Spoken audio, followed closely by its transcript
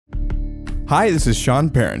Hi, this is Sean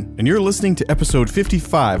Perrin, and you're listening to episode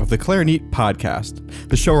 55 of the Clarinet Podcast,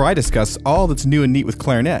 the show where I discuss all that's new and neat with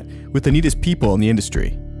clarinet, with the neatest people in the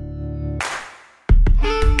industry.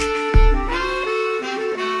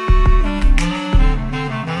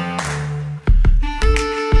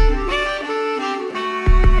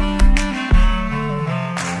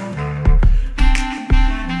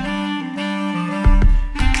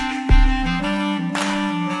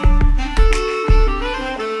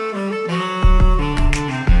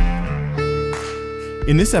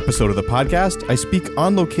 In this episode of the podcast, I speak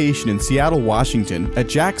on location in Seattle, Washington at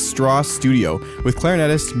Jack Straw's studio with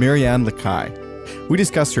clarinetist Maryanne Lacaille. We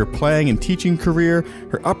discuss her playing and teaching career,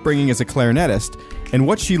 her upbringing as a clarinetist, and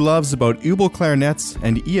what she loves about Uebel clarinets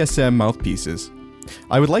and ESM mouthpieces.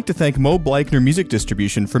 I would like to thank Moe-Bleichner Music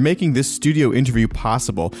Distribution for making this studio interview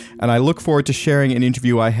possible, and I look forward to sharing an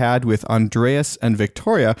interview I had with Andreas and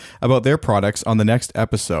Victoria about their products on the next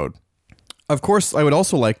episode. Of course, I would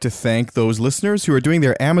also like to thank those listeners who are doing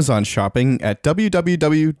their Amazon shopping at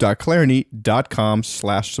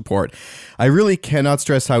www.clarinet.com/support. I really cannot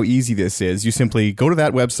stress how easy this is. You simply go to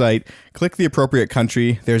that website, click the appropriate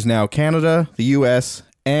country. There's now Canada, the US,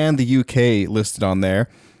 and the UK listed on there.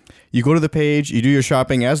 You go to the page, you do your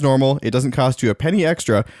shopping as normal. It doesn't cost you a penny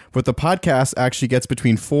extra, but the podcast actually gets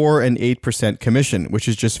between 4 and 8% commission, which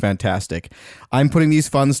is just fantastic. I'm putting these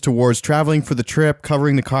funds towards traveling for the trip,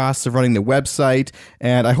 covering the costs of running the website,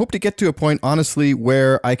 and I hope to get to a point, honestly,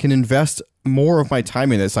 where I can invest more of my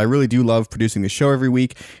time in this. I really do love producing the show every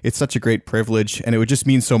week. It's such a great privilege, and it would just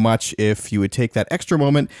mean so much if you would take that extra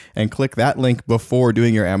moment and click that link before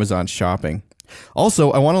doing your Amazon shopping.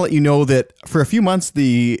 Also, I want to let you know that for a few months,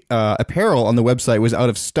 the apparel on the website was out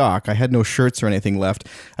of stock. I had no shirts or anything left.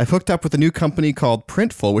 I've hooked up with a new company called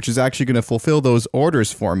Printful, which is actually going to fulfill those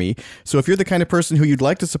orders for me. So if you're the kind of person who you'd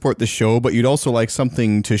like to support the show, but you'd also like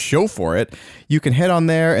something to show for it, you can head on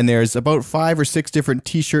there, and there's about 5 or 6 different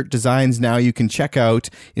t-shirt designs now you can check out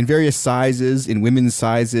in various sizes, in women's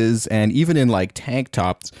sizes, and even in like tank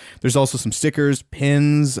tops. There's also some stickers,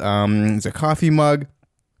 pins, there's a coffee mug.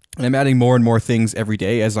 And I'm adding more and more things every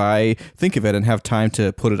day as I think of it and have time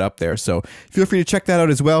to put it up there. So feel free to check that out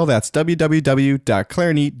as well. That's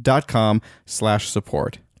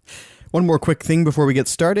www.clarinet.com/support. One more quick thing before we get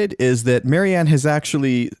started is that Maryanne has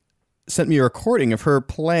actually sent me a recording of her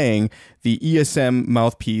playing the ESM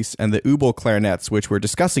mouthpiece and the Uebel clarinets, which we're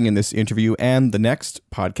discussing in this interview and the next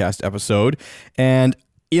podcast episode. And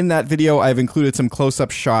in that video, I've included some close-up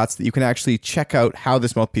shots that you can actually check out how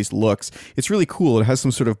this mouthpiece looks. It's really cool. It has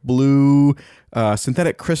some sort of blue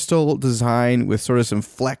synthetic crystal design with sort of some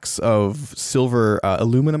flecks of silver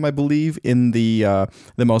aluminum, I believe, in the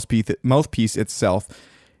mouthpiece itself.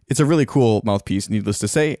 It's a really cool mouthpiece, needless to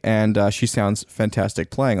say, and she sounds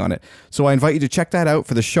fantastic playing on it. So I invite you to check that out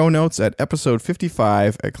for the show notes at episode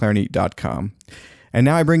 55 at clarinet.com. And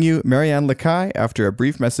now I bring you Maryanne Lacaille after a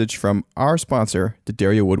brief message from our sponsor,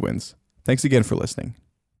 D'Addario Woodwinds. Thanks again for listening.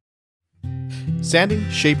 Sanding,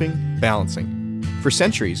 shaping, balancing. For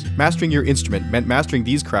centuries, mastering your instrument meant mastering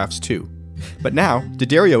these crafts too. But now,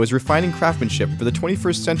 D'Addario is refining craftsmanship for the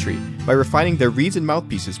 21st century by refining their reeds and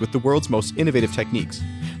mouthpieces with the world's most innovative techniques,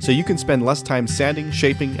 so you can spend less time sanding,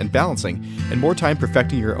 shaping, and balancing, and more time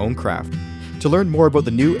perfecting your own craft. To learn more about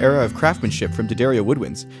the new era of craftsmanship from D'Addario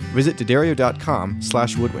Woodwinds, visit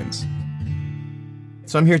d'addario.com/woodwinds.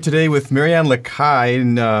 So I'm here today with Maryanne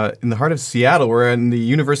Lacaille in the heart of Seattle. We're in the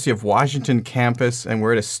University of Washington campus, and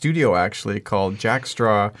we're at a studio actually called Jack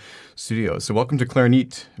Straw Studios. So welcome to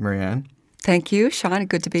Clarinet, Maryanne. Thank you, Sean.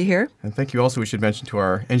 Good to be here. And thank you also, we should mention, to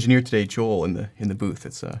our engineer today, Joel, in the booth.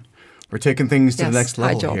 It's we're taking things to the next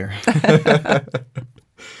level. Hi, Joel. Here.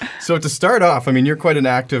 So to start off, I mean, you're quite an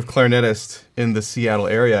active clarinetist in the Seattle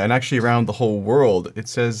area and actually around the whole world. It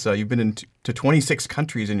says you've been to 26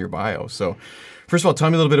 countries in your bio. So first of all,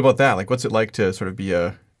 tell me a little bit about that. Like, what's it like to sort of be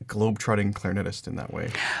a globe-trotting clarinetist in that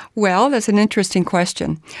way? Well, that's an interesting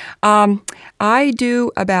question. I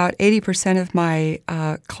do about 80% of my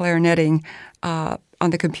clarinetting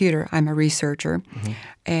on the computer. I'm a researcher. Mm-hmm.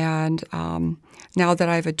 And now that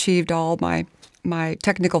I've achieved all my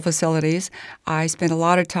technical facilities, I spend a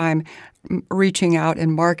lot of time reaching out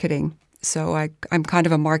and marketing. So I'm kind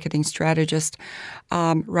of a marketing strategist,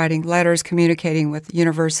 writing letters, communicating with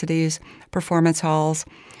universities, performance halls,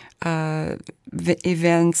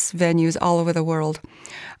 events, venues all over the world.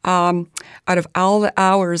 Out of all the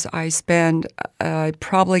hours I spend, I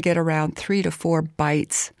probably get around 3 to 4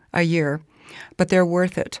 bites a year, but they're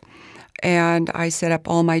worth it. and I set up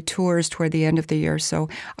all my tours toward the end of the year. So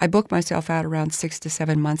I book myself out around 6 to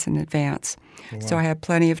 7 months in advance. Oh, wow. So I have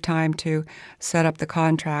plenty of time to set up the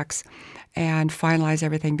contracts and finalize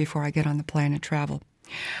everything before I get on the plane and travel.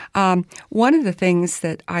 One of the things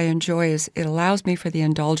that I enjoy is it allows me for the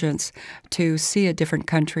indulgence to see a different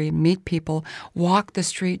country, meet people, walk the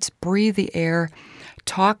streets, breathe the air,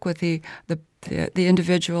 talk with the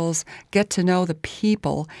individuals, get to know the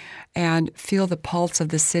people, and feel the pulse of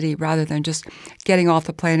the city rather than just getting off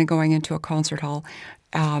the plane and going into a concert hall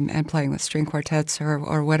and playing with string quartets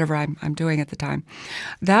or whatever I'm doing at the time.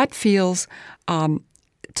 That feels,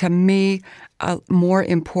 to me, more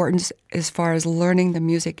important as far as learning the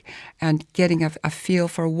music and getting a feel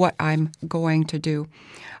for what I'm going to do,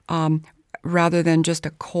 rather than just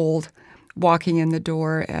a cold walking in the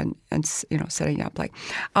door and sitting down playing.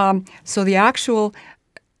 So the actual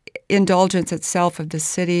indulgence itself of the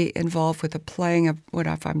city involved with the playing of what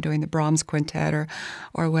if I'm doing the Brahms quintet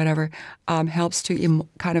or whatever helps to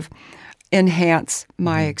kind of enhance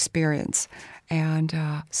my experience, and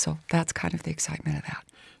so that's kind of the excitement of that.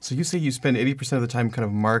 So you say you spend 80% of the time kind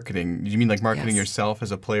of marketing. Do you mean like marketing Yes. yourself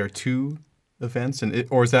as a player to events,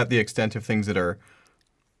 or is that the extent of things that are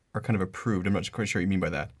kind of approved? I'm not quite sure what you mean by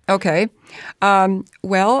that. Okay.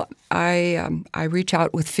 Well, I reach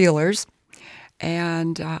out with feelers,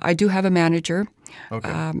 and I do have a manager,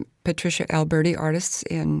 Okay. Patricia Alberti Artists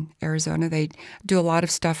in Arizona. They do a lot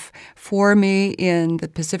of stuff for me in the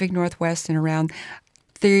Pacific Northwest and around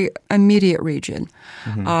the immediate region.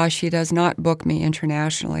 She does not book me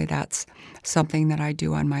internationally. That's something that I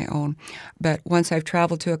do on my own. But once I've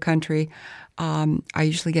traveled to a country, I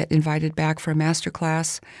usually get invited back for a master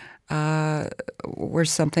class or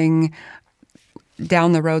something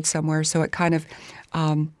down the road somewhere. So it kind of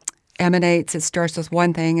emanates. It starts with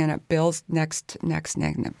one thing and it builds next,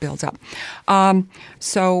 and it builds up.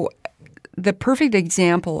 So the perfect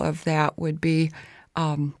example of that would be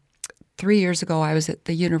 3 years ago, I was at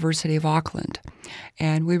the University of Auckland,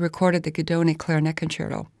 and we recorded the Guidoni Clarinet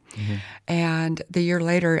Concerto. And the year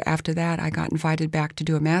later, after that, I got invited back to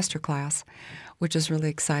do a master class, which is really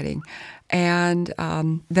exciting. And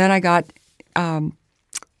then I got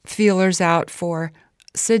feelers out for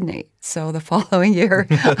Sydney. So the following year,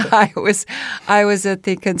 I was at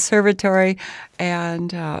the conservatory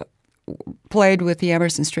and played with the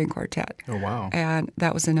Emerson String Quartet. Oh, wow. And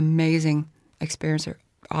that was an amazing experience.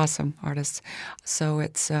 Awesome artists. So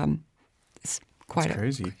it's quite That's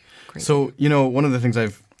crazy. Crazy. So, one of the things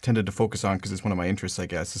I've tended to focus on, because it's one of my interests, I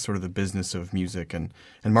guess, is sort of the business of music and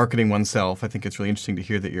marketing oneself. I think it's really interesting to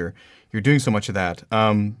hear that you're doing so much of that.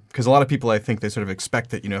 Because a lot of people, I think, they sort of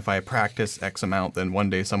expect that, if I practice X amount, then one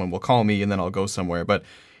day someone will call me and then I'll go somewhere. But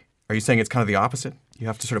are you saying it's kind of the opposite? You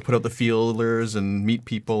have to sort of put out the feelers and meet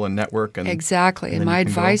people and network. And exactly. And my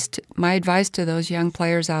advice to those young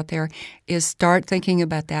players out there is start thinking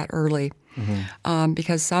about that early.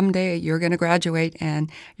 Because someday you're going to graduate and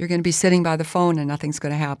you're going to be sitting by the phone and nothing's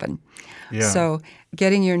going to happen. Yeah. So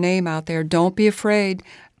getting your name out there, don't be afraid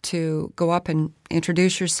to go up and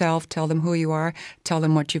introduce yourself, tell them who you are, tell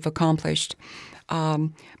them what you've accomplished.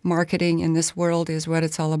 Marketing in this world is what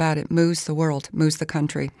it's all about. It moves the world, moves the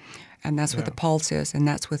country. And that's what the pulse is, and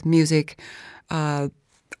that's with music,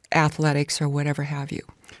 athletics, or whatever have you.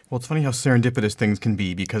 Well, it's funny how serendipitous things can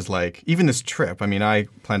be because, like, even this trip, I mean, I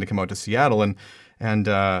planned to come out to Seattle, and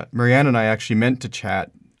Maryanne and I actually meant to chat,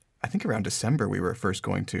 I think around December we first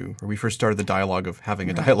started the dialogue of having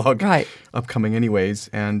a dialogue upcoming anyways.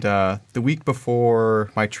 And the week before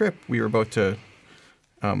my trip, we were about to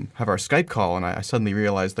have our Skype call, and I suddenly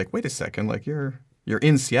realized, like, wait a second, like, you're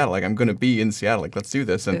in Seattle, like, I'm going to be in Seattle, like, let's do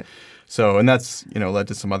this. And and that's, led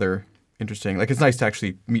to some other interesting, like, it's nice to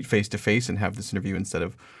actually meet face to face and have this interview instead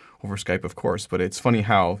of over Skype, of course. But it's funny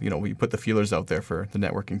how, we put the feelers out there for the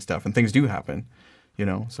networking stuff and things do happen,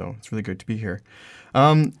 so it's really good to be here.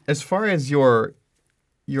 As far as your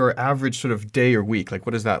average sort of day or week, like,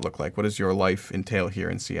 what does that look like? What does your life entail here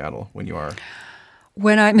in Seattle when you are?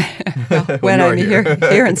 When I'm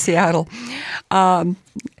here in Seattle,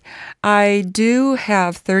 I do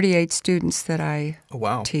have 38 students that I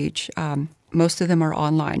teach. Most of them are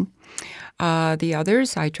online. The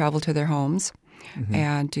others, I travel to their homes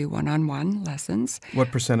and do one-on-one lessons. What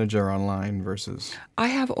percentage are online versus? I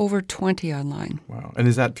have over 20 online. Wow. And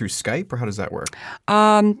is that through Skype or how does that work?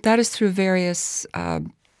 That is through various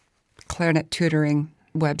clarinet tutoring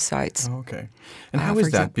websites. Oh, okay. And how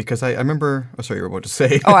is that? Because I remember, sorry, you were about to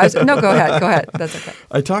say. No, go ahead. That's okay.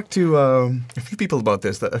 I talked to a few people about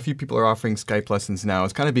this, that a few people are offering Skype lessons now.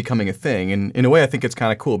 It's kind of becoming a thing. And in a way, I think it's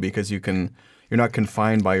kind of cool because you're not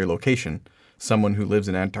confined by your location. someone who lives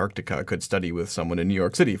in Antarctica could study with someone in New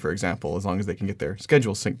York City, for example, as long as they can get their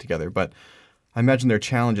schedules synced together. But I imagine there are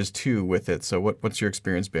challenges, too, with it. So what's your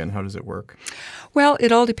experience been? How does it work? Well,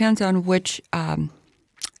 it all depends on which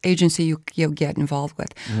agency you get involved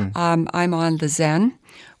with. Mm-hmm. I'm on the Zen,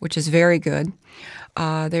 which is very good.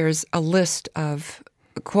 There's a list of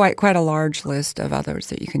quite a large list of others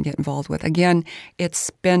that you can get involved with. Again, it's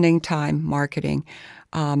spending time marketing.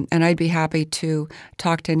 And I'd be happy to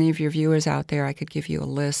talk to any of your viewers out there. I could give you a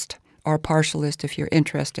list or a partial list if you're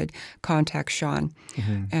interested. Contact Sean,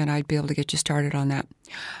 and I'd be able to get you started on that.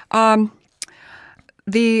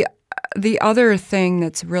 The other thing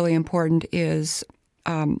that's really important is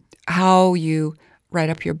how you write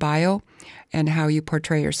up your bio and how you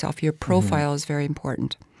portray yourself. Your profile is very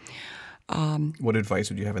important. What advice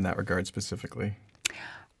would you have in that regard specifically?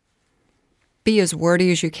 Be as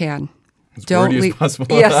wordy as you can. As wordy as possible.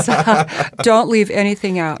 Yes. Don't leave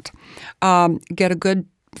anything out. Get a good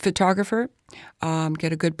photographer.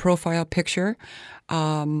 Get a good profile picture.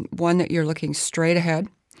 One that you're looking straight ahead.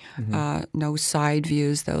 No side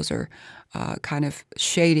views. Those are kind of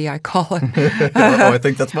shady, I call it. I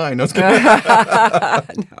think that's mine. No,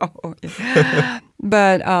 no.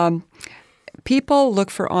 But people look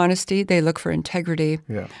for honesty. They look for integrity.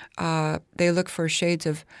 Yeah. They look for shades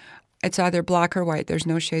of, it's either black or white. There's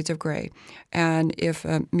no shades of gray. And if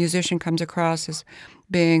a musician comes across as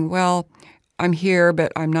being, well, I'm here,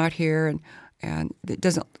 but I'm not here, and it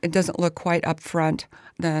doesn't look quite up front,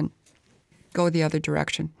 then go the other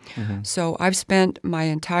direction. So I've spent my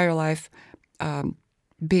entire life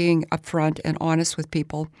being upfront and honest with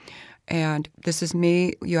people, and this is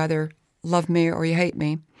me. You either love me or you hate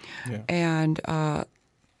me, and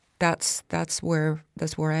that's where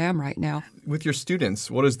I am right now. With your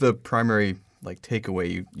students, what is the primary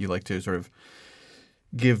takeaway you like to sort of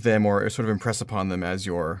give them or sort of impress upon them as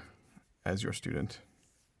your student?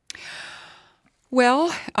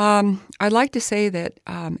 Well, I'd like to say that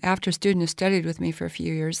after a student has studied with me for a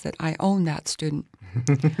few years, that I own that student.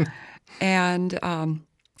 And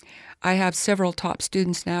I have several top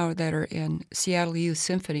students now that are in Seattle Youth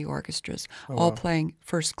Symphony Orchestras, all playing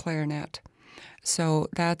first clarinet. So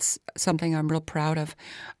that's something I'm real proud of,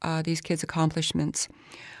 these kids' accomplishments.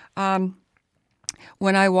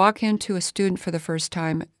 When I walk into a student for the first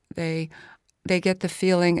time, they get the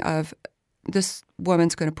feeling of, this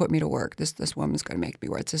woman's going to put me to work. This woman's going to make me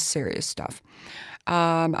work. It's just serious stuff.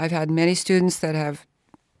 I've had many students that I've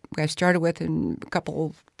started with, and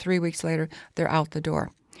 3 weeks later, they're out the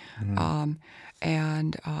door.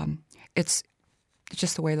 It's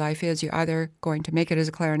just the way life is. You're either going to make it as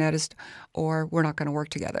a clarinetist or we're not going to work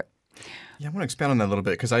together. Yeah, I want to expand on that a little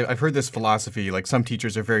bit because I've heard this philosophy, like some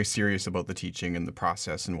teachers are very serious about the teaching and the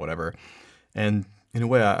process and whatever. And in a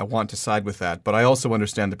way, I want to side with that. But I also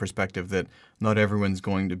understand the perspective that not everyone's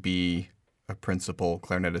going to be a principal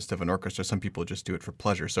clarinetist of an orchestra. Some people just do it for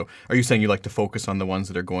pleasure. So are you saying you like to focus on the ones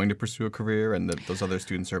that are going to pursue a career and that those other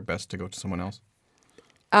students are best to go to someone else?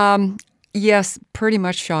 Yes, pretty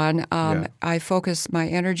much, Sean. I focus my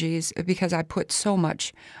energies because I put so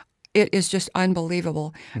much. It is just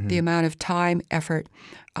unbelievable, the amount of time, effort,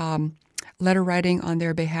 letter writing on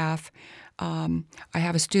their behalf. I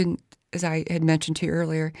have a student, as I had mentioned to you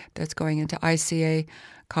earlier, that's going into ICA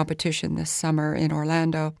competition this summer in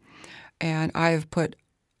Orlando. And I have put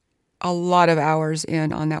a lot of hours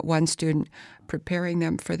in on that one student, preparing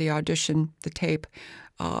them for the audition, the tape,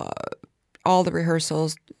 all the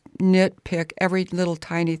rehearsals, nitpick. Every little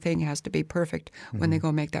tiny thing has to be perfect when they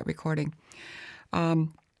go make that recording.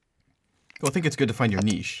 Well, I think it's good to find your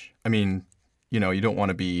niche. I mean, you don't want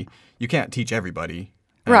to be – you can't teach everybody.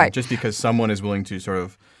 Right. Just because someone is willing to sort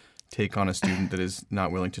of take on a student that is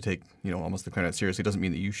not willing to take, almost the clarinet seriously doesn't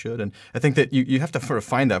mean that you should. And I think that you have to sort of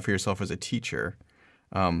find that for yourself as a teacher.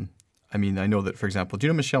 I mean, I know that, for example, do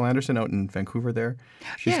you know Michelle Anderson out in Vancouver there?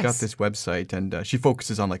 She's got this website, and she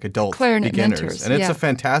focuses on adult clarinet beginners. Mentors. And it's a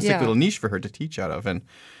fantastic little niche for her to teach out of.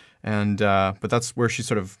 But that's where she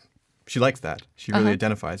she likes that. She really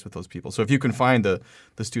identifies with those people. So if you can find the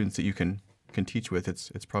students that you can teach with,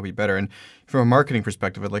 it's probably better. And from a marketing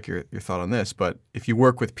perspective, I'd like your thought on this. But if you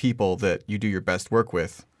work with people that you do your best work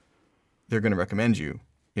with, they're going to recommend you,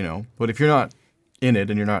 But if you're not in it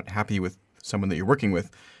and you're not happy with someone that you're working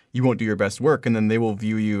with, you won't do your best work, and then they will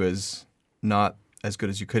view you as not as good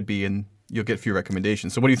as you could be, and you'll get few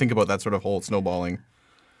recommendations. So what do you think about that sort of whole snowballing?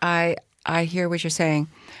 I hear what you're saying.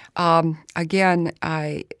 Again,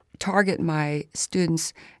 target my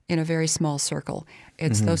students in a very small circle.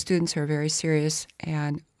 It's those students who are very serious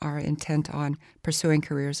and are intent on pursuing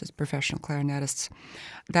careers as professional clarinetists.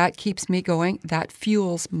 That keeps me going. That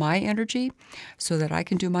fuels my energy so that I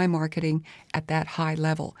can do my marketing at that high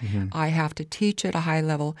level. I have to teach at a high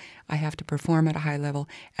level, I have to perform at a high level,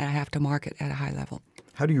 and I have to market at a high level.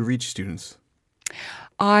 How do you reach students?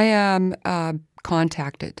 I am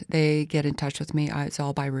contacted. They get in touch with me. It's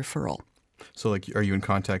all by referral. So, like, are you in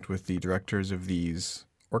contact with the directors of these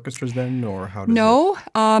orchestras then, or how does No.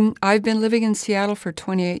 I've been living in Seattle for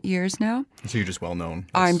 28 years now. So you're just well known.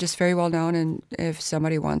 I'm just very well known, and if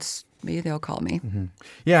somebody wants me, they'll call me.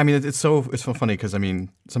 Yeah, I mean, it's so funny because, I mean,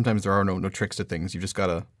 sometimes there are no tricks to things. You just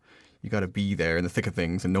gotta be there in the thick of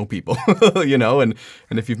things and know people, you know. And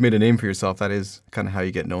if you've made a name for yourself, that is kind of how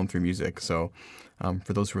you get known through music. So,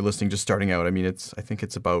 for those who are listening, just starting out, I mean, I think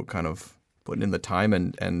it's about kind of putting in the time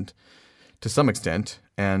and to some extent,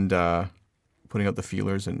 and putting out the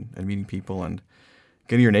feelers and meeting people and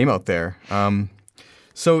getting your name out there.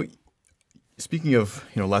 So, speaking of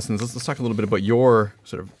lessons, let's talk a little bit about your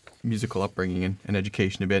sort of musical upbringing and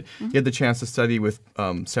education a bit. You had the chance to study with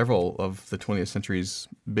several of the 20th century's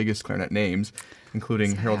biggest clarinet names,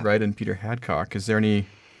 including Harold Wright and Peter Hadcock. Is there any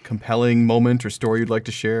compelling moment or story you'd like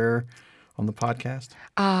to share on the podcast?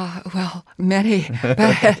 Well, many,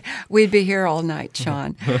 but we'd be here all night,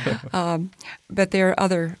 Sean. But there are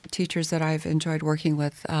other teachers that I've enjoyed working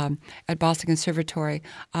with at Boston Conservatory,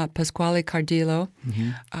 Pasquale Cardillo,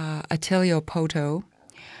 Attilio Poto,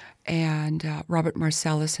 and Robert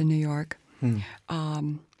Marcellus in New York.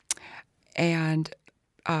 And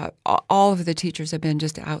all of the teachers have been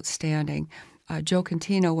just outstanding. Joe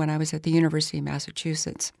Contino, when I was at the University of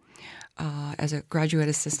Massachusetts, as a graduate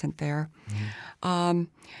assistant there.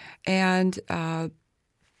 And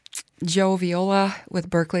Joe Viola with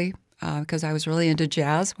Berkeley, because I was really into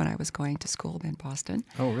jazz when I was going to school in Boston.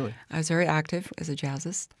 Oh, really? I was very active as a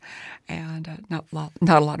jazzist, and not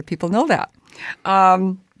a lot of people know that.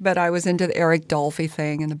 But I was into the Eric Dolphy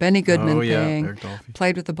thing and the Benny Goodman thing. Eric Dolphy.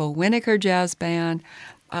 Played with the Bo Winokur Jazz Band.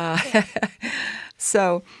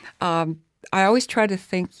 So I always try to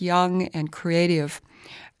think young and creative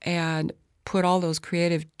and put all those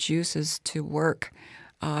creative juices to work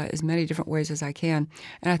as many different ways as I can.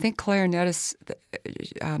 And I think clarinetists,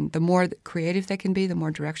 the more creative they can be, the more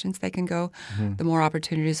directions they can go, the more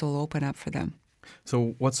opportunities will open up for them.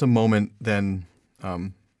 So what's a moment then,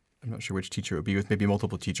 I'm not sure which teacher it would be with, maybe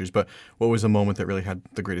multiple teachers, but what was a moment that really had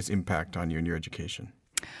the greatest impact on you in your education?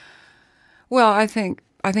 Well, I think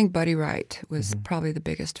Buddy Wright was probably the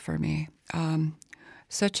biggest for me.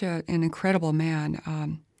 Such an incredible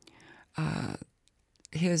man.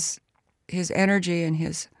 His energy and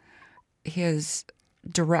his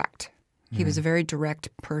direct. He was a very direct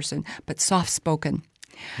person, but soft-spoken.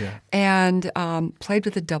 Yeah. And played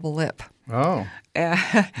with a double lip. Oh.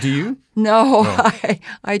 Do you? No,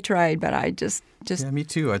 I tried, but I just yeah, me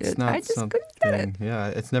too. It's not I just something. couldn't get it. Yeah,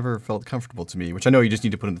 it's never felt comfortable to me, which I know you just need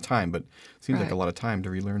to put in the time, but it seems like a lot of time to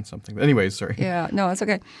relearn something. But anyways, sorry. Yeah, no, it's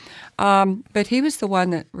okay. But he was the one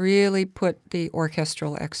that really put the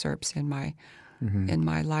orchestral excerpts in my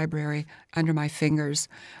library under my fingers,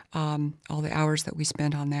 all the hours that we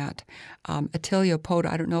spent on that. Attilio Poto,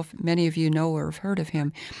 I don't know if many of you know or have heard of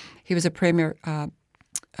him. He was a premier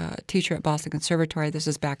teacher at Boston Conservatory. This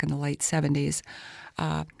is back in the late 70s.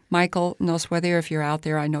 Michael Nosweather, if you're out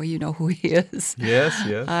there, I know you know who he is. Yes.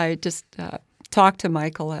 I just talked to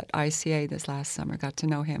Michael at ICA this last summer, got to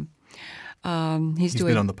know him. He's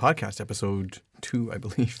been on the podcast, episode 2, I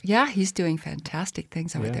believe. Yeah, he's doing fantastic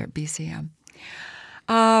things over there at BCM.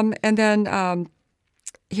 And then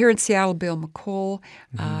here in Seattle, Bill McColl.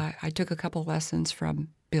 I took a couple lessons from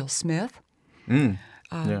Bill Smith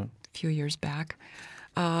a few years back.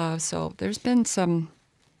 So there's been some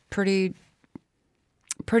pretty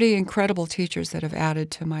incredible teachers that have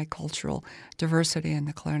added to my cultural diversity in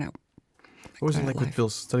the clarinet. What was it like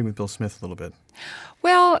studying with Bill Smith a little bit?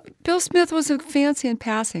 Well, Bill Smith was a fancy in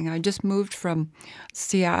passing. I just moved from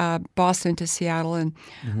Boston to Seattle, and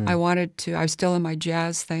I was still in my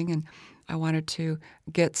jazz thing, and I wanted to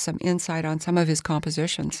get some insight on some of his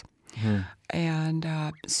compositions. And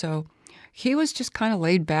so he was just kind of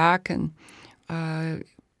laid back, and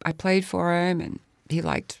I played for him, and he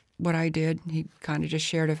liked what I did. He kind of just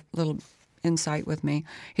shared a little insight with me.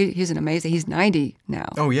 He's an amazing. He's 90 now.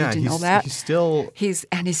 Oh yeah, did you know that? He's still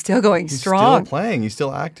going strong. He's still playing. He's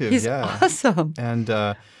still active. He's awesome. And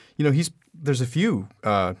there's a few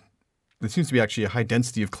there seems to be actually a high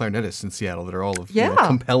density of clarinetists in Seattle that are all of Yeah.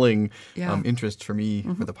 compelling Yeah. interest for me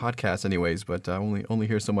for the podcast, anyways. But only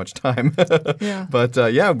here so much time. Yeah. But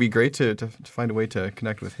yeah, it'd be great to find a way to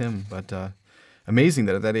connect with him. But amazing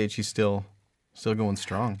that at that age he's still going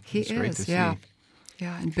strong. He It's great is, to yeah. see.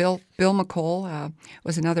 Yeah, and Bill McColl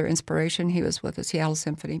was another inspiration. He was with the Seattle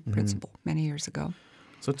Symphony principal many years ago.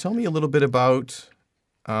 So tell me a little bit about,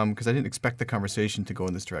 because I didn't expect the conversation to go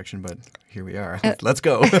in this direction, but here we are. Let's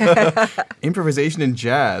go. Improvisation in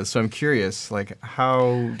jazz. So I'm curious, like,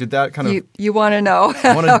 how did that kind of... You want to know?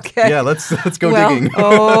 Okay. Yeah, let's go digging.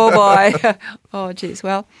 Oh, boy. Oh, geez.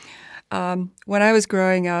 Well, when I was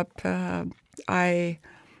growing up, I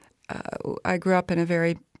grew up in a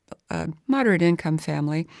very moderate income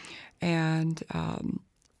family, and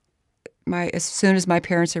as soon as my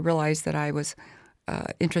parents had realized that I was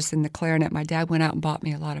interested in the clarinet, my dad went out and bought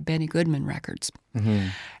me a lot of Benny Goodman records.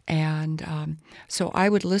 And so I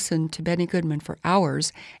would listen to Benny Goodman for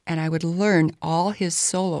hours, and I would learn all his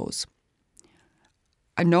solos.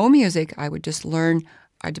 No music. I would just learn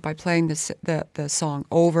by playing the song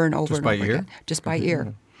over and over Just and by over ear? again. Just by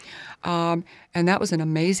ear. And that was an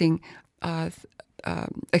amazing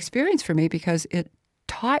experience for me, because it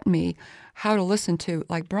taught me how to listen to,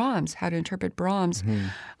 like, Brahms, how to interpret Brahms,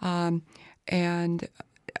 and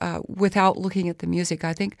without looking at the music.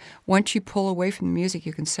 I think once you pull away from the music,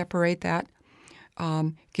 you can separate that.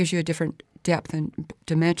 Gives you a different depth and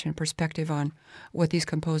dimension and perspective on what these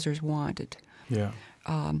composers wanted. Yeah.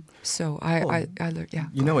 So I learned, yeah.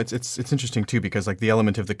 You know, it's interesting too, because like the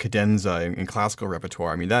element of the cadenza in classical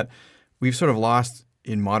repertoire, I mean, that we've sort of lost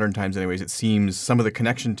in modern times anyways, it seems, some of the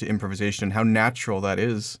connection to improvisation and how natural that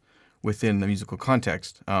is within the musical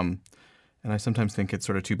context. And I sometimes think it's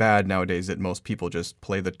sort of too bad nowadays that most people just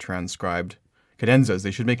play the transcribed cadenzas. They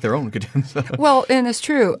should make their own cadenza. Well, and it's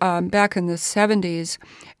true. Back in the 70s,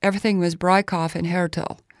 everything was Brykoff and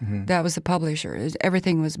Hertel. That was the publisher.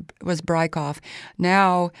 Everything was Brykoff.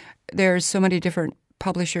 Now there's so many different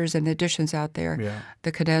publishers and editions out there. Yeah.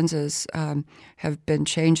 The cadenzas have been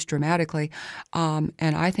changed dramatically, and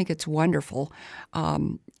I think it's wonderful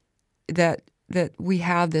that we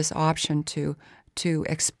have this option to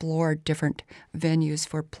explore different venues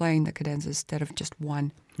for playing the cadenzas instead of just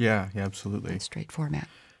one. Yeah, absolutely. Straight format.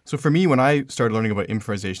 So for me, when I started learning about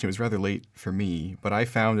improvisation, it was rather late for me, but I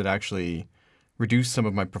found it actually reduced some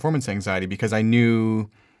of my performance anxiety, because I knew,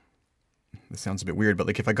 this sounds a bit weird, but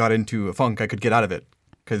like if I got into a funk, I could get out of it,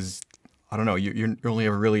 because I don't know, you're only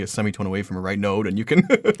ever really a semitone away from a right note, and you can,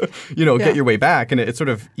 get your way back. And it sort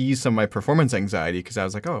of eased some of my performance anxiety, because I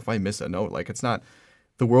was like, oh, if I miss a note, like it's not,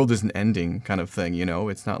 the world isn't ending kind of thing,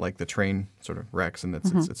 It's not like the train sort of wrecks and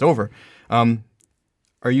it's over.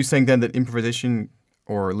 Are you saying then that improvisation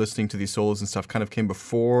or listening to these solos and stuff kind of came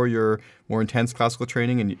before your more intense classical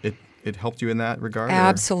training, and it helped you in that regard?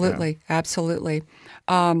 Absolutely, absolutely.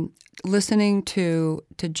 Listening to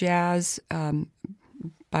jazz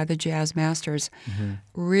by the jazz masters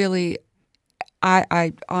really,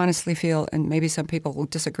 I honestly feel, and maybe some people will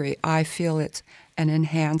disagree, I feel it's an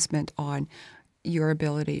enhancement on your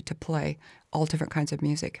ability to play all different kinds of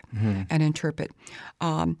music and interpret.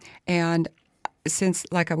 And since,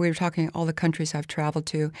 like we were talking, all the countries I've traveled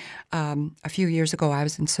to, a few years ago I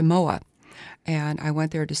was in Samoa, and I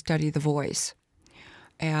went there to study the voice.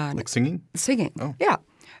 And like singing? Singing, oh. Yeah.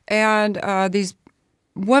 And these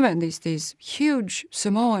women, these huge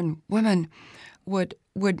Samoan women would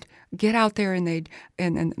get out there, and they'd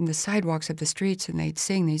in the sidewalks of the streets, and they'd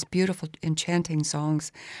sing these beautiful, enchanting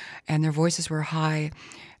songs, and their voices were high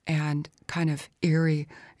and kind of eerie,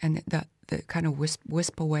 and the kind of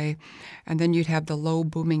wisp away, and then you'd have the low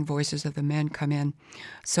booming voices of the men come in.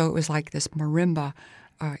 So it was like this marimba.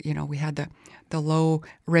 We had the low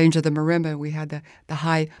range of the marimba, we had the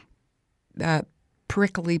high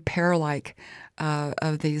prickly pear-like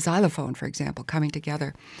of the xylophone, for example, coming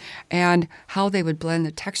together, and how they would blend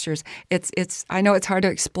the textures. It's I know it's hard to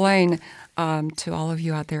explain to all of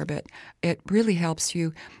you out there, but it really helps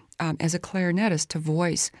you as a clarinetist to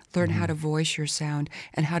learn how to voice your sound,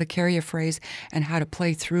 and how to carry a phrase, and how to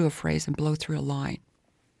play through a phrase and blow through a line.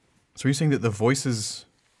 So are you saying that the voices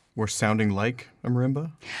were sounding like a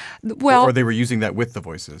marimba? Well, or they were using that with the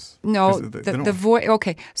voices? No, the voice.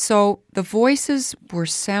 Okay, so the voices were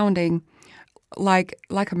sounding like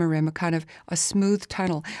a marimba, kind of a smooth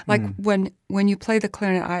tunnel. Like when you play the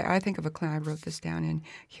clarinet, I think of a clarinet. I wrote this down in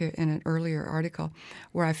here in an earlier article,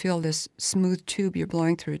 where I feel this smooth tube. You're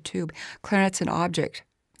blowing through a tube. Clarinet's an object.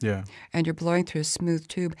 Yeah. And you're blowing through a smooth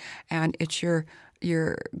tube, and it's your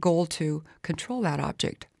goal to control that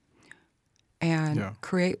object and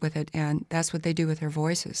create with it, and that's what they do with their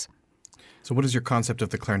voices. So what is your concept of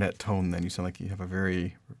the clarinet tone then? You sound like you have a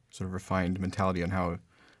very sort of refined mentality on how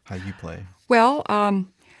you play. Well,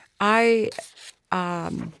 I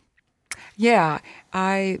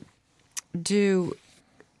do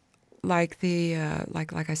like the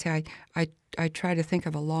like I say, I try to think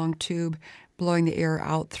of a long tube blowing the air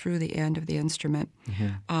out through the end of the instrument,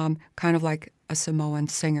 kind of like a Samoan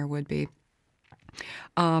singer would be.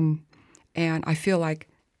 And I feel like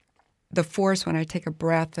the force when I take a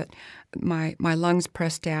breath, that my lungs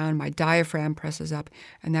press down, my diaphragm presses up,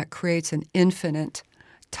 and that creates an infinite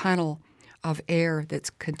tunnel of air that's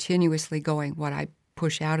continuously going. What I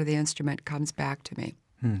push out of the instrument comes back to me.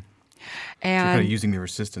 And so you're kind of using the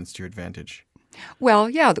resistance to your advantage. Well,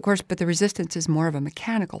 yeah, of course, but the resistance is more of a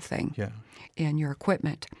mechanical thing in your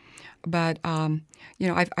equipment. But,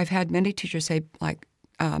 I've had many teachers say, like,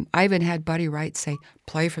 I even had Buddy Wright say,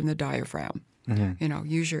 play from the diaphragm.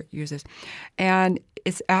 Use this. And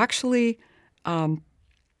it's actually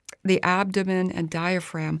the abdomen and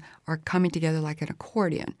diaphragm are coming together like an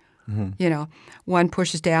accordion. One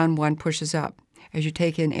pushes down, one pushes up. As you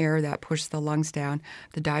take in air, that pushes the lungs down.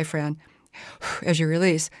 The diaphragm, as you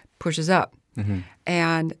release, pushes up.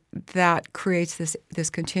 And that creates this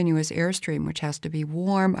continuous airstream, which has to be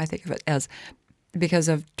warm. I think of it as, because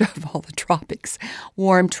of all the tropics,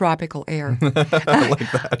 warm tropical air. I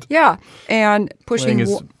like that. Yeah, and pushing...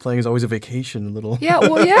 Playing is always a vacation, a little.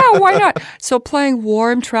 Why not? So playing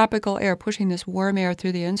warm tropical air, pushing this warm air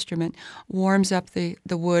through the instrument, warms up the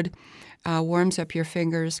wood, warms up your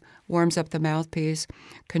fingers, warms up the mouthpiece,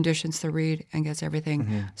 conditions the reed, and gets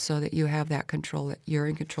everything so that you have that control, that you're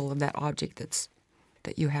in control of that object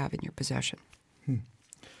that you have in your possession.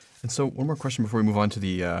 And so one more question before we move on to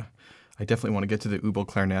the... I definitely want to get to the Uebel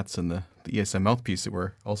clarinets and the ESM mouthpiece that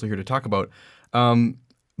we're also here to talk about.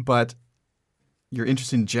 But your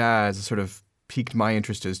interest in jazz has sort of piqued my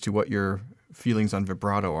interest as to what your feelings on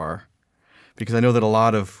vibrato are. Because I know that a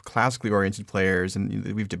lot of classically oriented players,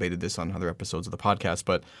 and we've debated this on other episodes of the podcast,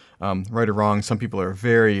 but right or wrong, some people are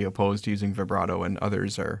very opposed to using vibrato and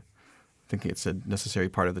others are thinking it's a necessary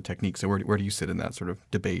part of the technique. So where do you sit in that sort of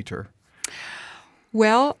debate?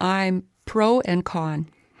 Well, I'm pro and con.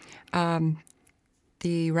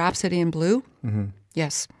 The Rhapsody in Blue,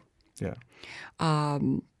 yes. Yeah.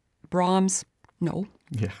 Brahms, no.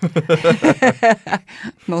 Yeah.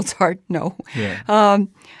 Mozart, no. Yeah.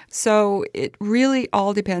 So it really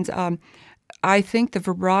all depends. I think the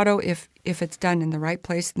vibrato, if it's done in the right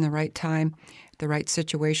place, in the right time, the right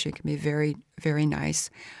situation, it can be very, very nice.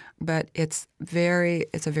 But it's a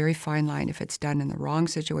very fine line. If it's done in the wrong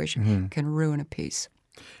situation, it can ruin a piece.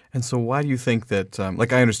 And so why do you think that,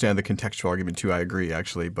 I understand the contextual argument too, I agree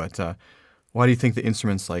actually, but why do you think the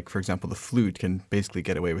instruments like, for example, the flute can basically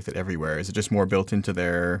get away with it everywhere? Is it just more built into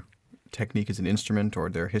their technique as an instrument or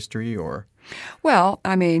their history or? Well,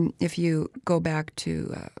 I mean, if you go back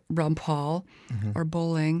to Rumpal or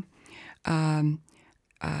Bowling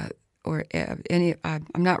or any, I'm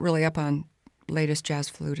not really up on latest jazz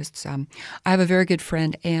flutists. I have a very good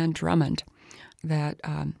friend, Anne Drummond, that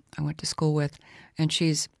I went to school with, and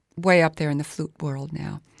she's way up there in the flute world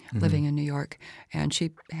now, living in New York, and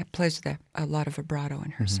she plays with a lot of vibrato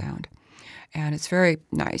in her sound, and it's very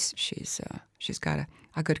nice. She's got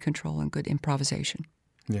a good control and good improvisation.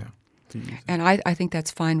 Yeah, and I think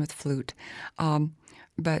that's fine with flute,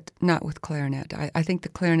 but not with clarinet. I think the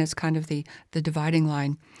clarinet's kind of the dividing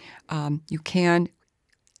line. You can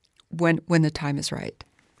when the time is right.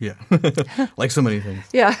 Yeah, like so many things.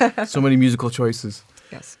 Yeah, so many musical choices.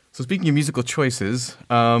 Yes. So speaking of musical choices,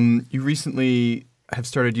 you recently have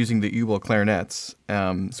started using the Uebel clarinets,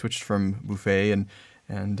 switched from Buffet,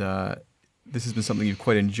 and this has been something you've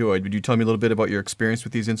quite enjoyed. Would you tell me a little bit about your experience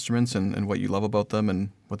with these instruments and what you love about them and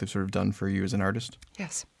what they've sort of done for you as an artist?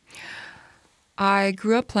 Yes. I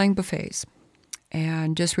grew up playing buffets,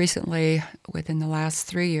 and just recently, within the last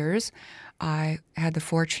 3 years, I had the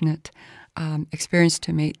fortunate experience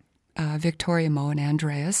to meet Victoria, Moe, and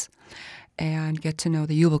Andreas, and get to know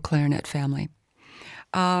the Uebel clarinet family.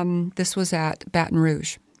 This was at Baton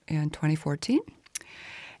Rouge in 2014.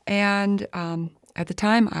 And at the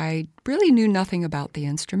time, I really knew nothing about the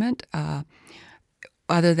instrument,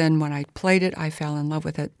 other than when I played it, I fell in love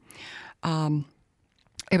with it.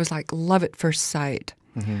 It was like love at first sight.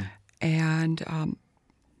 And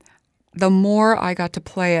the more I got to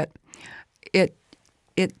play it, it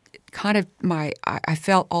kind of I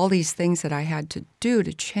felt all these things that I had to do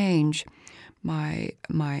to change my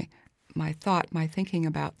thought, my thinking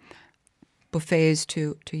about buffets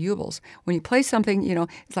to Uebels. When you play something,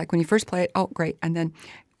 it's like when you first play it, oh, great. And then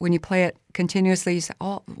when you play it continuously, you say,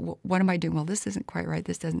 "Oh, what am I doing? Well, this isn't quite right.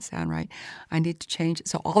 This doesn't sound right. I need to change it."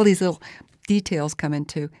 So all these little details come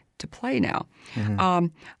into play now.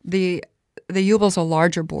 The Uebel's a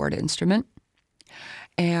larger board instrument,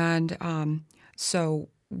 and so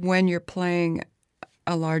when you're playing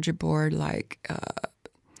a larger board like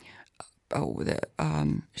the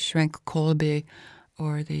Schwenk-Kolbe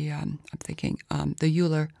or the I'm thinking the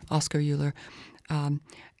Euler, Oscar Euler.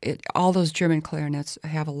 All those German clarinets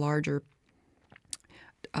have a larger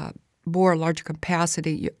bore, larger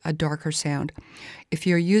capacity, a darker sound. If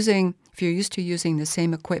you're used to using the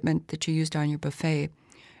same equipment that you used on your buffet,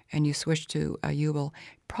 and you switch to a Uebel,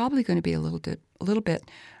 probably going to be a little bit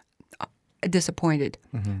disappointed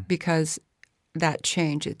because that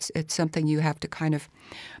change. It's something you have to kind of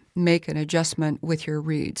make an adjustment with your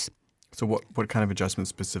reeds. So what kind of adjustments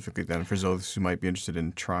specifically then for those who might be interested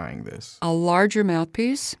in trying this? A larger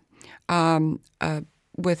mouthpiece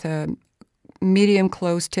with a medium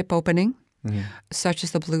closed tip opening, such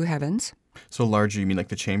as the Blue Heavens. So larger, you mean like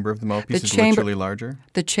the chamber of the mouthpiece is literally larger?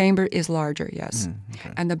 The chamber is larger, yes.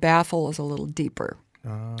 Okay. And the baffle is a little deeper.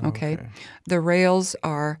 Okay. The rails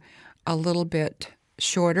are a little bit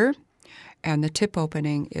shorter, and the tip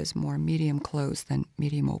opening is more medium closed than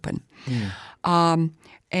medium open.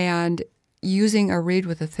 And using a reed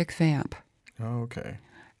with a thick vamp. Okay.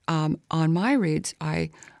 On my reeds,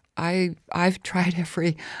 I've tried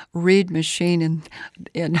every reed machine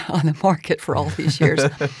on the market for all these years,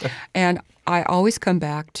 and I always come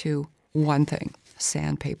back to one thing: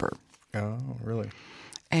 sandpaper. Oh, really?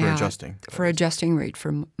 And for adjusting. For adjusting reed,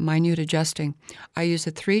 for minute adjusting. I use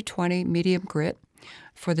a 320 medium grit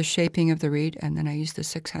for the shaping of the reed, and then I use the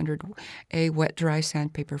 600A wet dry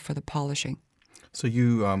sandpaper for the polishing. So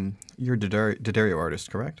you're a D'Addario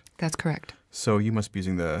artist, correct? That's correct. So you must be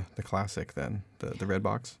using the classic then, the red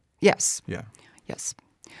box? Yes. Yeah. Yes.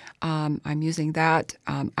 I'm using that.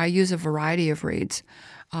 I use a variety of reeds.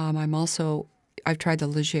 I've tried the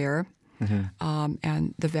Legere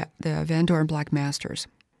and the Van Doren Black Masters.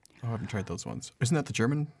 Oh, I haven't tried those ones. Isn't that the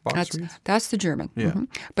German box reeds? That's the German. Yeah.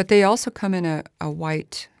 But they also come in a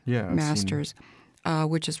white I've Masters,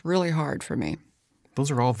 which is really hard for me. Those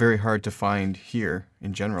are all very hard to find here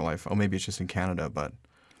in general. Maybe it's just in Canada, but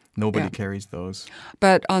nobody carries those.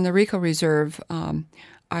 But on the Rico Reserve,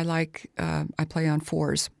 I play on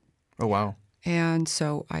fours. Oh, wow. And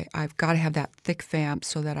so I've got to have that thick vamp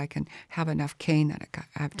so that I can have enough cane that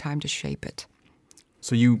I have time to shape it.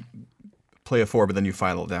 So you play a four, but then you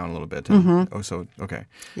file it down a little bit. Oh, so, okay.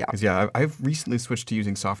 Yeah. Because, I've recently switched to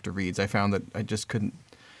using softer reeds. I found that I just couldn't,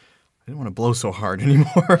 I didn't want to blow so hard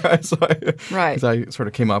anymore. So right. I sort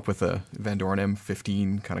of came up with a Van Doren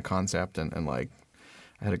M15 kind of concept, and like,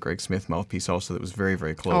 I had a Greg Smith mouthpiece also that was very,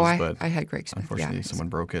 very close. But I had Greg Smith. Unfortunately, someone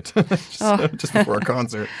broke it just before a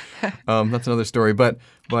concert. That's another story. But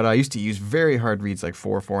I used to use very hard reeds, like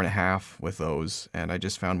 4.5 with those. And I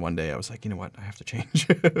just found one day I was like, you know what, I have to change.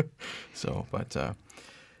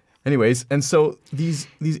 Anyways, and so these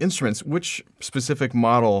instruments, which specific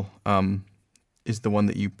model is the one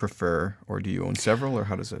that you prefer, or do you own several, or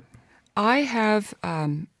how does it? I have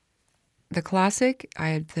the classic, I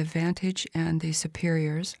have the Vantage and the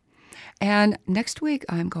Superiors. And next week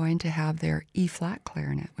I'm going to have their E-flat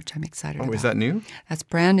clarinet, which I'm excited about. Oh, is that new? That's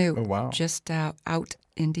brand new. Oh, wow. Just out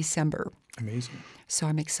in December. Amazing. So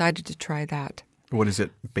I'm excited to try that. What is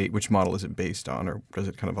it? Which model is it based on, or does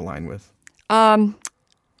it kind of align with?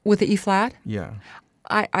 With the E-flat? Yeah.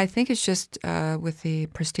 I think it's just with the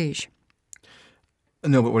Prestige.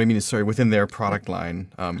 No, but what I mean is, sorry, within their product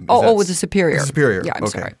line. With the Superior. The Superior. Yeah, I'm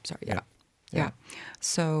sorry. Yeah.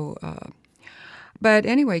 So, but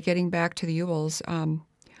anyway, getting back to the Uebels,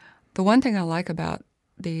 the one thing I like about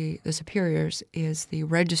the Superiors is the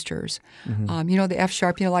registers. The F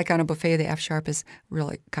sharp, like on a buffet, the F sharp is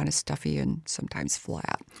really kind of stuffy and sometimes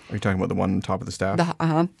flat. Are you talking about the one on top of the staff?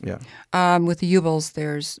 Yeah. With the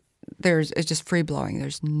Uebels, it's just free blowing.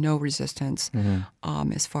 There's no resistance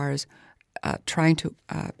as far as trying to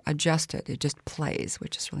adjust it. It just plays,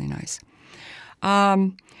 which is really nice.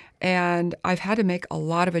 And I've had to make a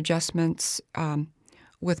lot of adjustments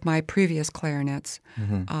with my previous clarinets,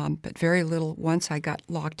 but very little once I got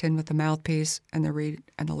locked in with the mouthpiece and the reed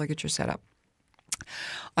and the ligature setup.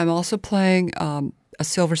 I'm also playing a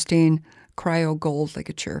Silverstein Cryo Gold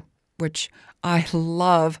ligature, which I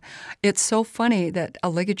love. It's so funny that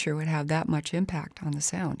a ligature would have that much impact on the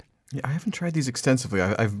sound. Yeah, I haven't tried these extensively.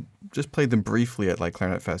 I've just played them briefly at like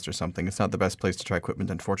Clarinet Fest or something. It's not the best place to try equipment,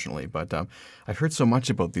 unfortunately. But I've heard so much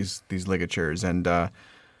about these ligatures, and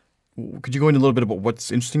Could you go into a little bit about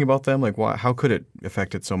what's interesting about them? Like, how could it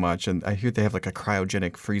affect it so much? And I hear they have like a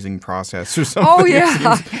cryogenic freezing process or something. Oh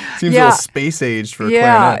yeah, seems a little space aged for a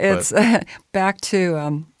clarinet. Yeah, it's back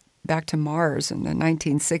to Mars in the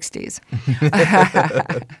 1960s.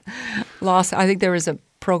 Lost. I think there was a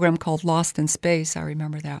program called Lost in Space. I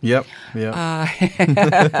remember that. Yep. Yeah.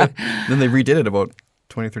 Then they redid it about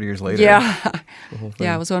 20, 30 years later. Yeah.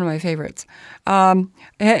 Yeah, it was one of my favorites.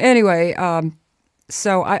 Anyway.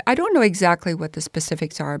 So I don't know exactly what the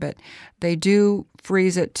specifics are, but they do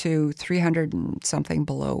freeze it to 300 and something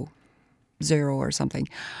below zero or something.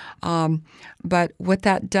 But what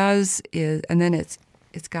that does is, and then it's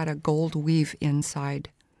got a gold weave inside.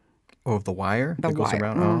 Oh, the wire that goes wire.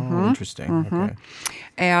 around? Mm-hmm. Oh, interesting. Mm-hmm. Okay.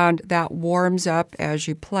 And that warms up as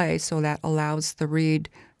you play, so that allows the reed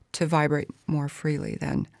to vibrate more freely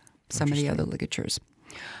than some of the other ligatures.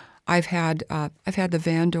 I've had the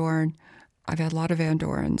Van Doorn. I've had a lot of Van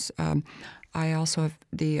Doorns. I also have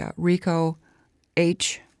the Rico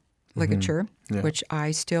H ligature, which I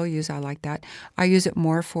still use. I like that. I use it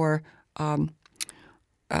more for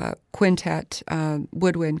quintet,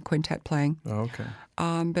 woodwind quintet playing. Oh, okay.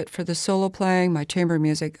 But for the solo playing, my chamber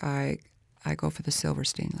music, I go for the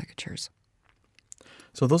Silverstein ligatures.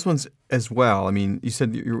 So those ones as well, I mean, you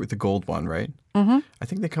said you're with the gold one, right? Mm-hmm. I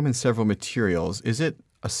think they come in several materials. Is it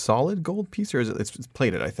a solid gold piece, or is it's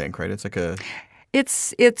plated? I think, right? It's like a.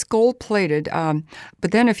 It's gold plated,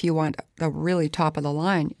 but then if you want the really top of the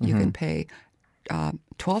line, you can pay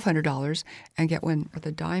 $1,200 and get one with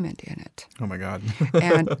a diamond in it. Oh my God!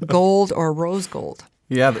 And gold or rose gold.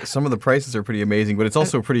 Yeah, some of the prices are pretty amazing, but it's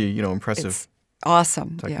also pretty impressive. It's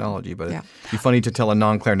awesome technology, but it'd be funny to tell a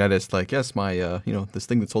non-clarinetist, like, yes, my this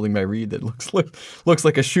thing that's holding my reed that looks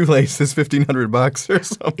like a shoelace is $1,500 or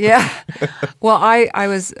something. Yeah. Well, I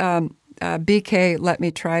was BK let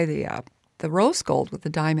me try the rose gold with the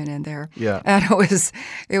diamond in there. Yeah. And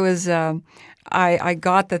it was I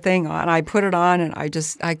got the thing on, I put it on, and I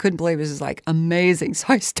couldn't believe it. It was like amazing. So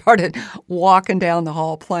I started walking down the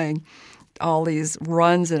hall playing all these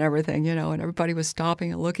runs and everything, and everybody was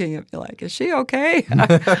stopping and looking at me like, "Is she okay?"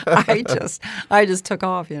 I just took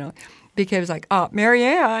off, BK was like,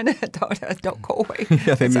 Maryanne, don't go away.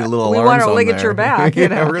 Yeah, they need a little alarms. We want our on ligature there. back.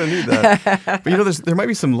 Yeah, we're going to need that. But there might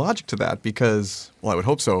be some logic to that because, well, I would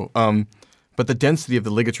hope so. But the density of the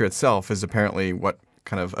ligature itself is apparently what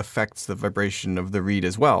kind of affects the vibration of the reed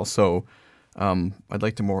as well. So I'd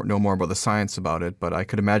like to know more about the science about it, but I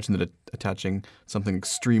could imagine that attaching something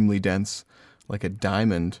extremely dense like a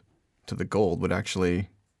diamond to the gold would actually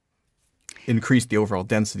increase the overall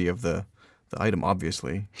density of the item,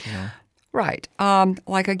 obviously. Right.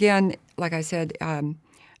 Like I said,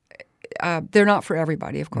 they're not for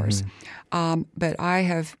everybody, of course. Mm-hmm. But I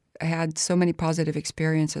have had so many positive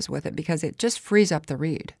experiences with it because it just frees up the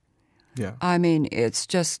reed. Yeah. I mean, it's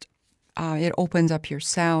just, it opens up your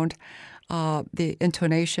sound. The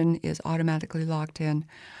intonation is automatically locked in.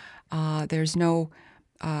 There's no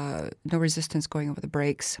resistance going over the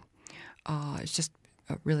brakes. It's just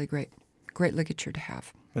a really great ligature to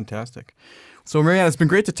have. Fantastic. So, Maryanne, it's been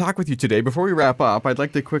great to talk with you today. Before we wrap up, I'd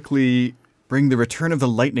like to quickly bring the return of the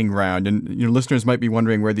lightning round. And listeners might be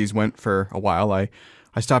wondering where these went for a while.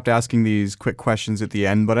 I stopped asking these quick questions at the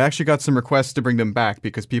end, but I actually got some requests to bring them back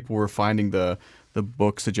because people were finding the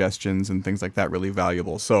book suggestions and things like that really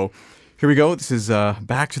valuable. So here we go. This is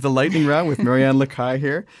Back to the Lightning Round with Maryanne Lacaille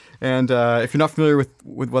here. And if you're not familiar with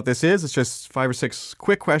what this is, it's just 5 or 6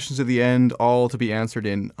 quick questions at the end, all to be answered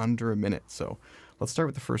in under a minute. So let's start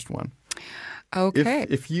with the first one. Okay.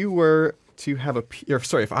 If you were to have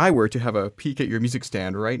if I were to have a peek at your music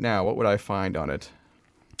stand right now, what would I find on it?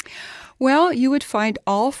 Well, you would find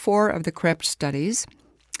all 4 of the Krebs studies,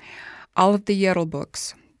 all of the Yettel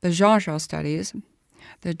books, the Jean-Jean studies,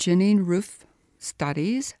 the Janine Roof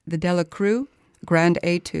studies, the Delacroix Grand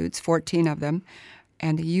Etudes, 14 of them,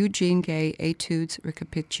 and the Eugene Gay Etudes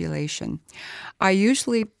Recapitulation. I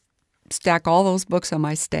usually stack all those books on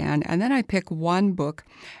my stand, and then I pick one book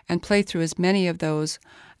and play through as many of those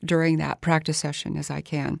during that practice session as I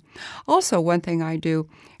can. Also, one thing I do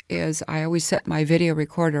is I always set my video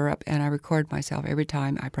recorder up and I record myself every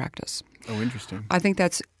time I practice. Oh, interesting. I think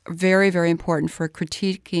that's very, very important for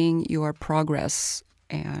critiquing your progress,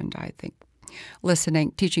 and I think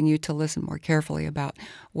teaching you to listen more carefully about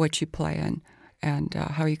what you play and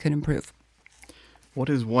how you can improve. What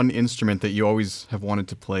is one instrument that you always have wanted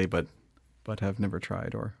to play but have never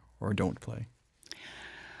tried or don't play?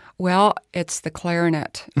 Well, it's the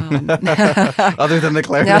clarinet. Other than the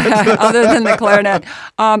clarinet? Other than the clarinet.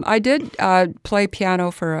 I did play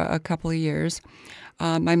piano for a couple of years.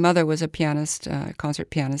 My mother was a pianist, concert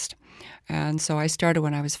pianist, and so I started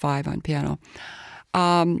when I was 5 on piano.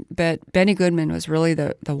 But Benny Goodman was really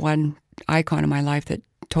the one icon in my life that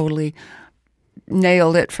totally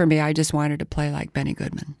nailed it for me. I just wanted to play like Benny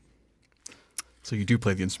Goodman. So you do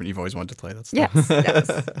play the instrument you've always wanted to play. That's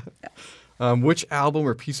yes. Which album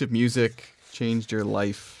or piece of music changed your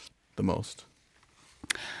life the most?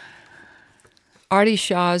 Artie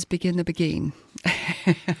Shaw's Begin the Beguine.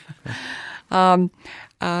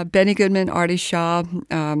 Benny Goodman, Artie Shaw,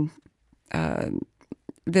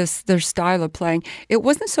 their style of playing. It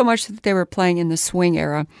wasn't so much that they were playing in the swing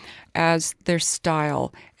era as their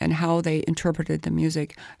style and how they interpreted the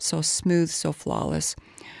music. So smooth, so flawless,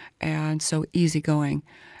 and so easygoing.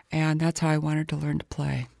 And that's how I wanted to learn to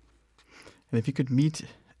play. And if you could meet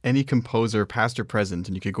any composer, past or present,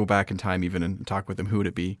 and you could go back in time even and talk with them, who would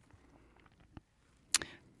it be?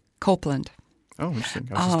 Copeland. Oh, interesting.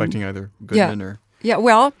 I was suspecting either Goodman or... Yeah,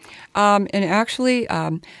 well, and actually,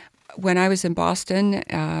 when I was in Boston,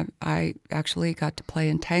 I actually got to play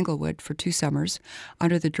in Tanglewood for 2 summers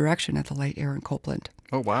under the direction of the late Aaron Copeland.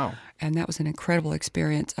 Oh, wow. And that was an incredible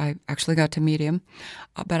experience. I actually got to meet him,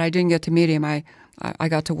 but I didn't get to meet him. I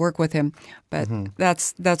got to work with him, but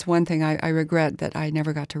that's one thing I regret, that I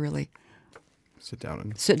never got to really sit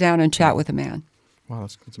down and chat with a man. Wow,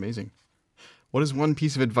 that's amazing. What is one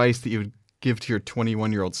piece of advice that you would give to your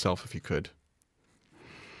 21-year-old self if you could?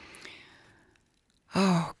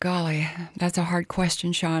 Oh, golly, that's a hard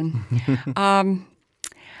question, Sean.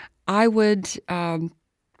 I would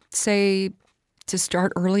say to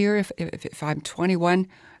start earlier. If I'm 21,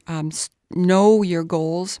 know your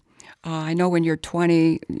goals. I know when you're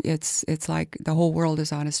 20, it's like the whole world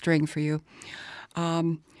is on a string for you.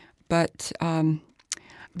 But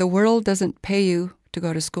the world doesn't pay you to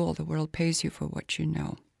go to school. The world pays you for what you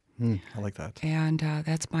know. I like that. And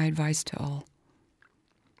that's my advice to all.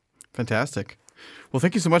 Fantastic. Well,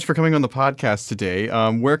 thank you so much for coming on the podcast today.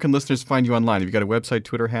 Where can listeners find you online? Have you got a website,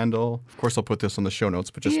 Twitter handle? Of course, I'll put this on the show notes,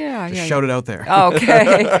 but just shout it out there.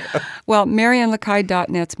 Okay. Well,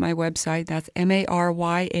 MaryanneLacaille.net's my website. That's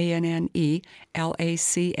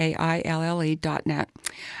MaryanneLacaille.net.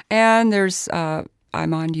 And there's I'm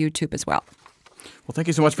on YouTube as well. Well, thank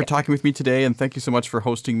you so much for talking with me today, and thank you so much for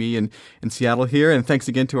hosting me in Seattle here. And thanks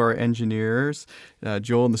again to our engineers,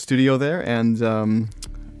 Joel in the studio there, and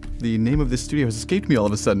the name of this studio has escaped me all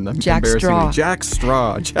of a sudden. Jack Straw. Jack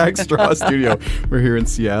Straw Studio. We're here in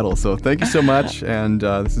Seattle. So thank you so much, and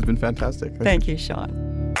this has been fantastic. Thank you,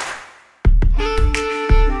 Sean.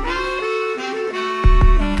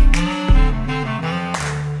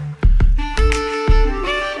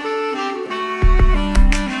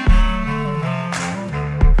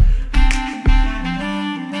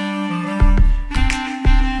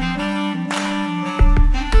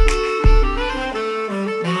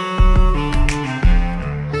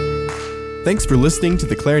 Thanks for listening to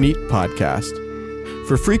the Clarinet Podcast.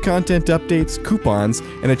 For free content updates, coupons,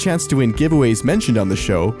 and a chance to win giveaways mentioned on the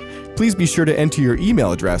show, please be sure to enter your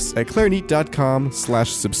email address at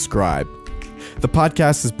clarinet.com/subscribe. The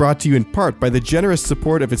podcast is brought to you in part by the generous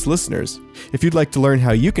support of its listeners. If you'd like to learn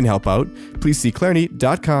how you can help out, please see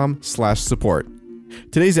clarinet.com/support.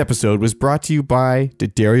 Today's episode was brought to you by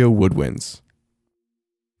D'Addario Woodwinds.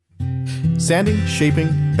 Sanding, shaping,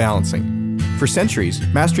 balancing. For centuries,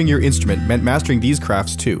 mastering your instrument meant mastering these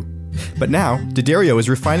crafts too. But now, D'Addario is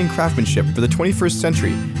refining craftsmanship for the 21st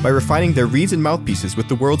century by refining their reeds and mouthpieces with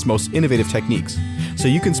the world's most innovative techniques, so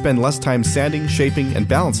you can spend less time sanding, shaping, and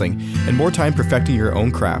balancing, and more time perfecting your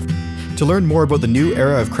own craft. To learn more about the new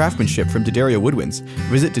era of craftsmanship from D'Addario Woodwinds,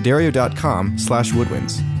 visit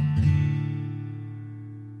D'Addario.com/woodwinds.